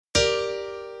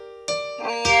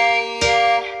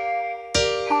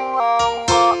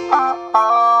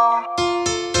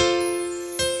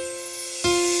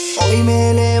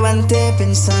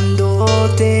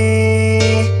pensándote.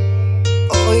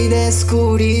 Hoy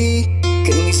descubrí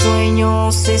que en mis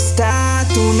sueños está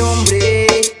tu nombre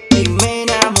y me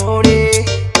enamoré.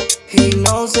 Y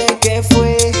no sé qué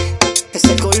fue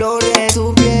ese color de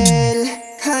tu piel.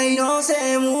 Ay, no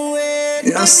se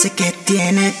mueve. No sé qué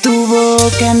tiene tu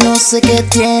boca, no sé qué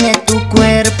tiene tu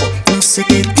cuerpo, no sé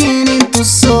qué tienen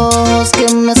tus ojos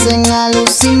que me hacen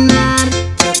alucinar.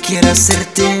 Yo quiero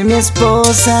hacerte mi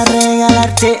esposa,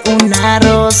 regalarte una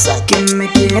rosa, que me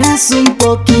quieras un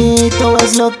poquito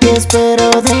es lo que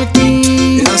espero de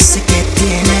ti. No sé qué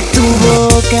tiene tu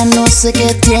boca, no sé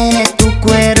qué tiene tu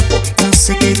cuerpo, no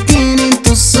sé qué tienen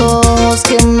tus ojos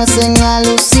que me hacen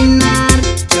alucinar.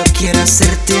 Yo quiero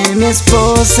hacerte mi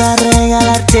esposa,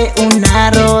 regalarte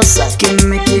una rosa, que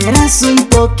me quieras un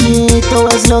poquito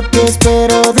es lo que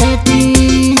espero de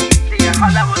ti.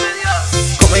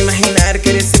 ¿Cómo imaginar que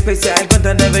eres especial con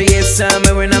tanta belleza?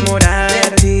 Me voy a enamorar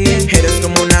de ti. Eres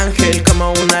como un ángel,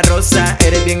 como una rosa.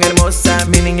 Eres bien hermosa,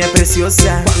 mi niña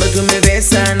preciosa. Cuando tú me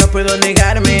besas no puedo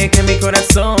negarme que mi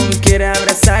corazón quiere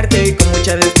abrazarte. Y con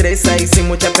mucha destreza y sin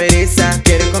mucha pereza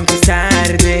quiero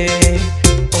conquistarte.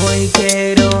 Hoy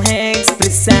quiero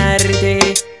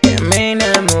expresarte que me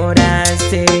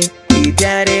enamoraste y te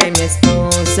haré mi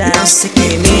esposa. No sé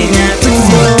qué tiene tu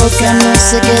boca, no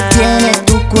sé qué tiene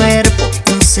tu cuerpo,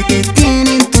 no sé qué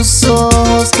tienen tus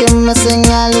ojos que me hacen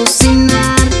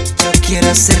alucinar. Yo quiero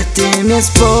hacerte mi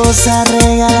esposa,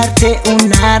 regalarte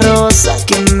una rosa,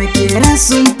 que me quieras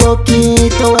un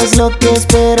poquito es lo que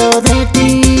espero de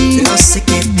ti. No sé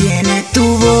qué tiene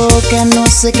tu boca, no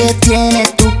sé qué tiene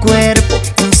tu cuerpo,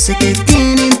 no sé qué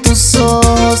tienen tus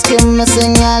ojos que me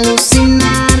hacen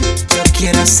alucinar. Yo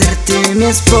quiero hacerte mi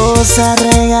esposa,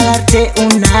 regalarte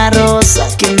una rosa,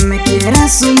 que me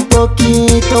quieras un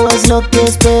poquito es lo que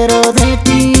espero de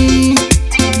ti.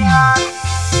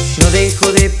 No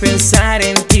dejo de pensar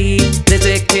en ti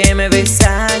desde que me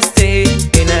besaste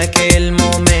en aquel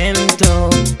momento,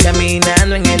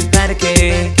 caminando en el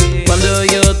parque. Cuando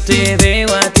yo te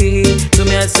veo a ti, tú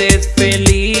me haces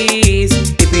feliz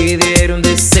y pedir un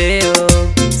deseo,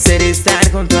 ser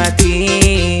estar junto a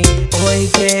ti. Hoy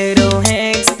quiero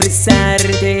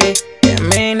expresarte que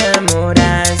me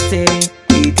enamoraste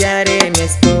y te haré mi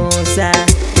esposa,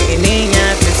 mi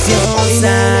niña preciosa. Hoy me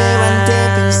levanté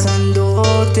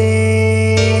pensándote.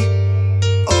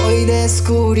 Hoy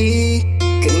descubrí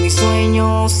que en mis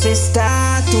sueños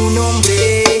está tu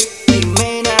nombre y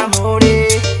me enamoré.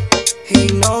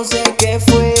 Y no sé qué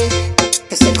fue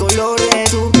ese color de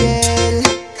tu piel.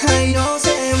 Ay, no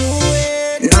se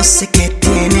mueve. No sé qué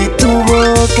tiene tu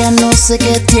boca, no sé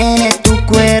qué tiene tu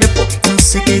cuerpo, no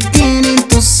sé qué tienen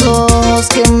tus ojos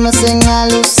que me hacen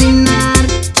alucinar.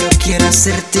 Yo quiero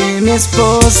hacerte mi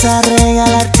esposa,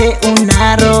 regalarte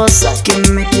una rosa, que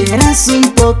me quieras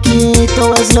un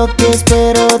poquito es lo que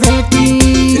espero de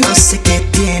ti. No sé qué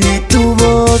tiene tu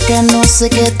boca, no sé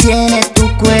qué tiene tu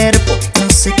cuerpo, no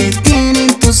sé qué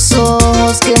tienen tus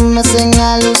ojos que me hacen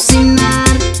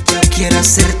alucinar. Yo quiero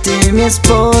hacerte mi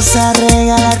esposa,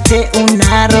 regalarte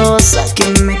una rosa, que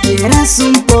me quieras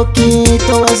un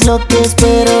poquito es lo que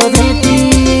espero de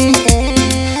ti.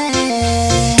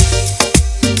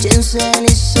 Jensen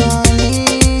y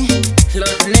Sony,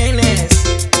 Los nenes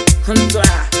junto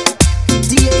a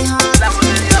DJ Hot, la voz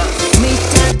de Dios.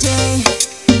 Mr.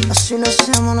 J. Así lo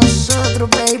hacemos nosotros,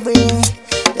 baby.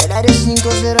 Del área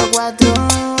 504.